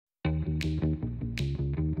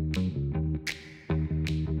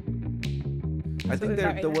I So think we've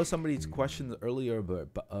got there right was somebody's question earlier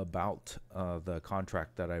about the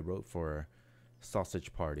contract that I wrote for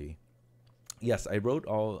Sausage Party. Yes, I wrote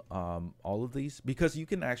all of these because you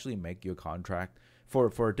can actually make your contract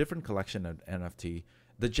for a different collection of NFT.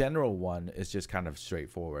 The general one is just kind of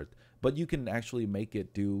straightforward, but you can actually make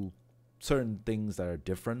it do certain things that are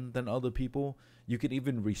different than other people. You can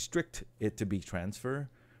even restrict it to be transfer.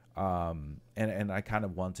 And I kind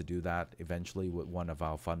of want to do that eventually with one of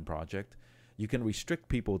our fun project. You can restrict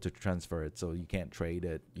people to transfer it, so you can't trade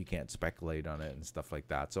it, you can't speculate on it and stuff like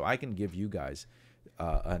that. So I can give you guys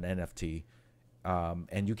an NFT,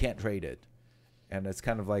 and you can't trade it. And it's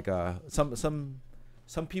kind of like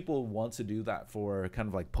some people want to do that for kind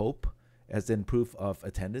of like Pope, as in proof of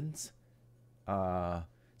attendance.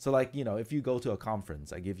 So like, you know, if you go to a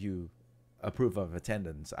conference, I give you a proof of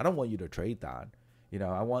attendance. I don't want you to trade that. You know,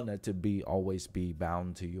 I want it to be always be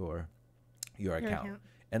bound to your account.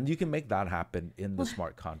 And you can make that happen in the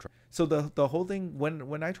smart contract. So the whole thing,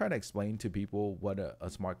 when I try to explain to people what a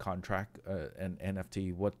smart contract, an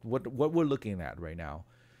NFT, what we're looking at right now,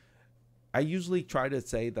 I usually try to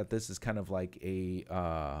say that this is kind of like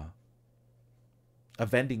a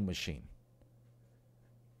vending machine.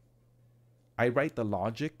 I write the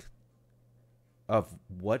logic of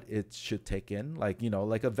what it should take in, like, you know,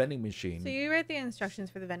 like a vending machine. So you write the instructions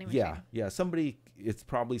for the vending machine. Yeah. Somebody, it's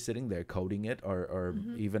probably sitting there coding it, or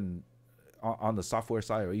even on the software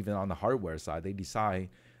side, or even on the hardware side, they decide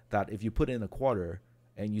that if you put in a quarter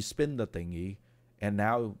and you spin the thingy, and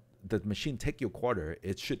now the machine take your quarter,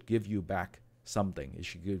 it should give you back something. It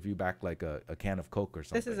should give you back like a can of Coke or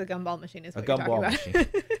something. This is a gumball machine, is what a you're talking gumball about. machine.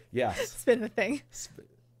 Yes. Spin the thing.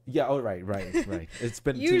 Yeah. Oh, right. It's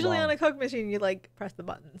been Usually too long. on a Coke machine, you like press the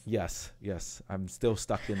buttons. Yes. I'm still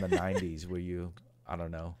stuck in the 90s where I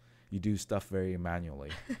don't know, you do stuff very manually.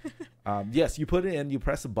 Yes, you put it in, you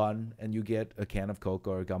press a button, and you get a can of Coke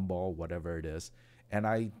or a gumball, whatever it is.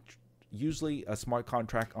 And usually a smart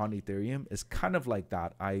contract on Ethereum is kind of like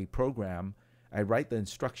that. I write the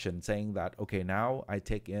instruction saying that, okay, now I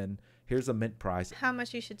take in, here's a mint price. How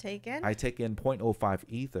much you should take in? I take in 0.05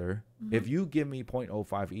 Ether. If you give me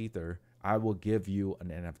 0.05 Ether, I will give you an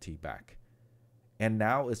NFT back. And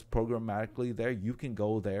now it's programmatically there. You can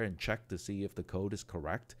go there and check to see if the code is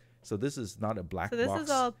correct. So this is not a black box. So this is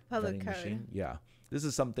all public vending code. machine. Yeah. This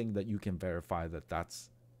is something that you can verify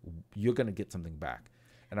you're going to get something back.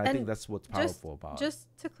 And I think that's what's powerful about it. Just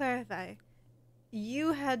to clarify,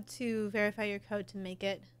 you had to verify your code to make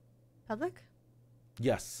it public?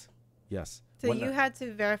 Yes. So you had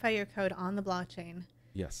to verify your code on the blockchain.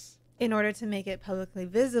 Yes. In order to make it publicly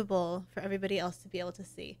visible for everybody else to be able to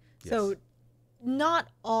see. Yes. So not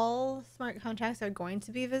all smart contracts are going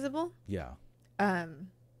to be visible. Yeah.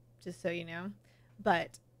 Just so you know.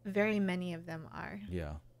 But very many of them are.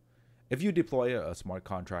 Yeah. If you deploy a smart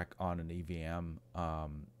contract on an EVM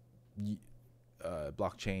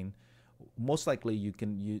blockchain, most likely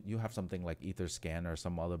you have something like Etherscan or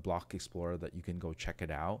some other block explorer that you can go check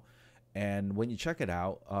it out. And when you check it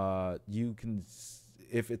out, you can,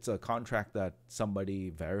 if it's a contract that somebody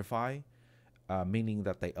verify, meaning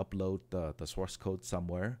that they upload the source code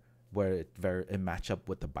somewhere where it match up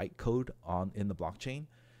with the bytecode in the blockchain,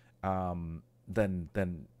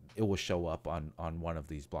 then it will show up on one of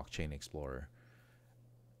these blockchain explorer.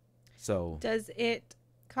 So does it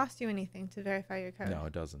cost you anything to verify your code? No,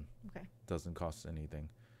 it doesn't. Okay. It doesn't cost anything.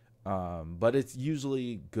 But it's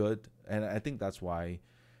usually good, and I think that's why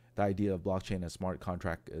the idea of blockchain as smart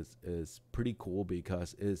contract is pretty cool,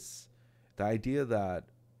 because it's the idea that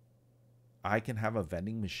I can have a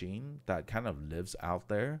vending machine that kind of lives out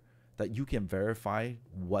there, that you can verify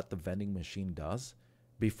what the vending machine does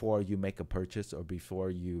before you make a purchase or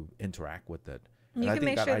before you interact with it. You can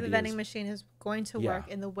make sure the vending machine is going to work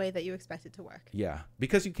in the way that you expect it to work. Yeah,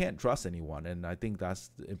 because you can't trust anyone, and I think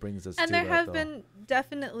it brings us to and there have been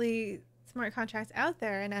definitely smart contracts out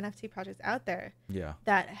there and NFT projects out there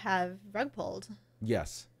that have rug pulled.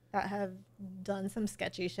 Yes. That have done some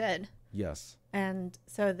sketchy shit. Yes. And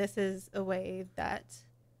so this is a way that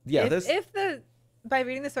by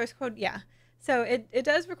reading the source code, so it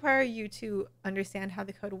does require you to understand how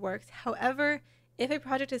the code works. However, if a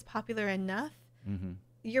project is popular enough,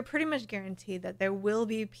 you're pretty much guaranteed that there will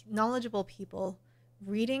be knowledgeable people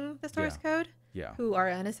reading the source code who are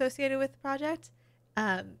unassociated with the project.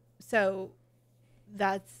 So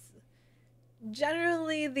that's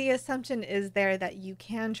generally the assumption is there, that you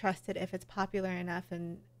can trust it if it's popular enough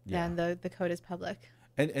and the code is public.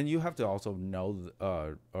 And you have to also know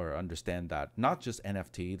or understand that not just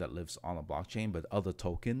NFT that lives on a blockchain, but other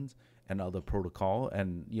tokens and other protocol,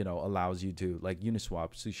 and allows you to, like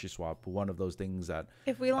Uniswap, SushiSwap, one of those things that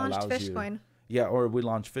if we launched Fishcoin. Yeah, or we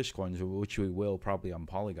launch fish coins, which we will probably on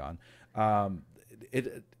Polygon.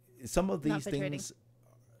 It some of these things,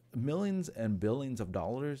 millions and billions of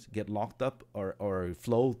dollars get locked up or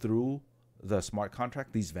flow through the smart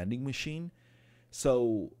contract, these vending machine.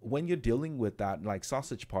 So when you're dealing with that, like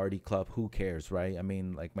Sausage Party Club, who cares, right? I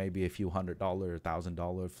mean, like maybe a few $100,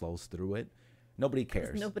 $1,000 flows through it. Nobody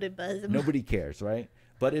cares. Nobody buzz. Nobody cares, right?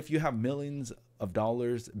 But if you have millions of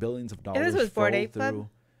dollars, billions of dollars, this was Bored Ape through,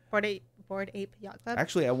 Club? Bored Ape Yacht Club?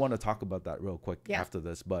 Actually, I want to talk about that real quick after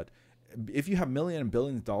this. But if you have millions and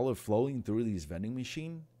billions of dollars flowing through these vending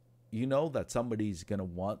machine, you know that somebody's going to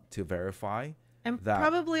want to verify. And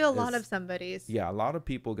probably a lot of somebody's. Yeah, a lot of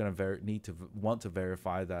people are going to want to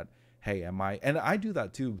verify that, hey, am I... And I do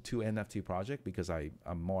that too NFT project because I'm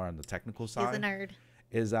more on the technical side. He's a nerd.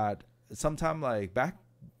 Is that sometime like back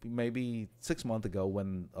maybe 6 months ago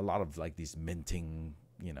when a lot of like these minting,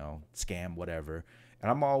 scam, whatever. And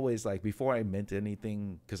I'm always like, before I mint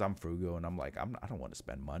anything, because I'm frugal and I'm like, I don't want to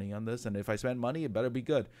spend money on this. And if I spend money, it better be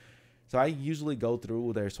good. So I usually go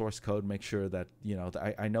through their source code, make sure that,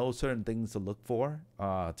 I know certain things to look for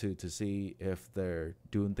to see if they're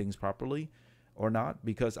doing things properly or not.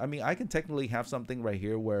 Because, I mean, I can technically have something right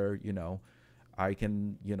here where, I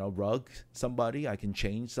can, rug somebody. I can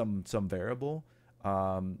change some variable.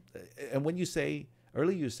 And when you say,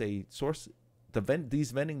 earlier you say source,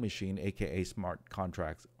 these vending machine, aka smart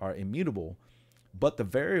contracts, are immutable, but the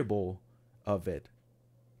variable of it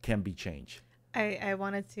can be changed. I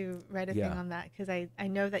wanted to write a thing on that because I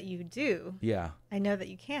know that you do. Yeah. I know that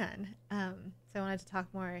you can. So I wanted to talk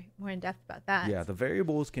more in depth about that. Yeah, the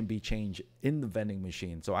variables can be changed in the vending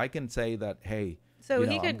machine. So I can say that, hey. So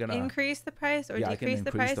he could increase the price or decrease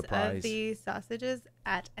the price of these sausages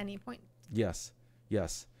at any point. Yes.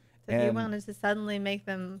 Yes. So if he wanted to suddenly make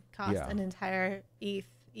them cost an entire ETH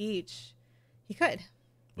each, he could,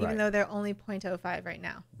 even though they're only 0.05 right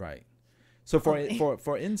now. Right. So for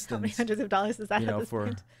instance, how many hundreds of dollars is that at this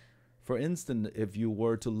point? For instance, if you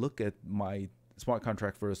were to look at my smart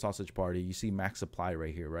contract for a sausage party, you see max supply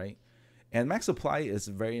right here, right? And max supply is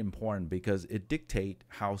very important because it dictates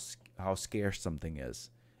how scarce something is,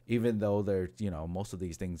 even though they're most of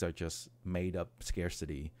these things are just made up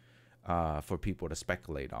scarcity for people to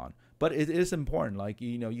speculate on. But it is important. Like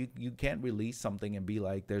you can't release something and be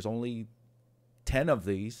like, there's only 10 of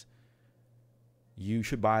these. You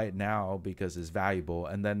should buy it now because it's valuable.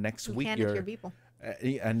 And then next week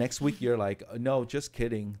next week you're like, no, just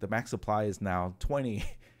kidding. The max supply is now 20.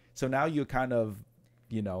 So now you're kind of,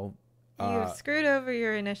 you've screwed over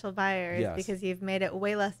your initial buyers because you've made it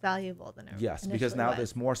way less valuable than it because now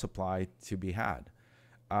there's more supply to be had,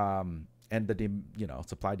 and the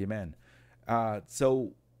supply demand.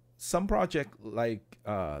 So some project like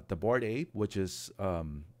the Bored Ape, which is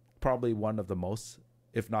probably one of the most,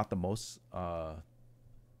 if not the most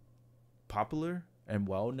popular and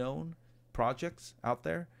well-known projects out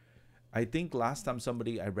there. I think last time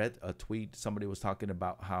I read a tweet, somebody was talking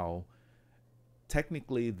about how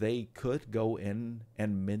technically they could go in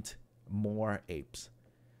and mint more apes.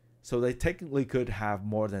 So they technically could have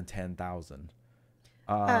more than 10,000.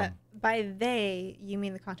 By they, you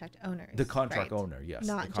mean the contract owners. The contract owner, yes.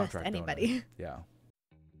 Not the contract just anybody. Owner. Yeah.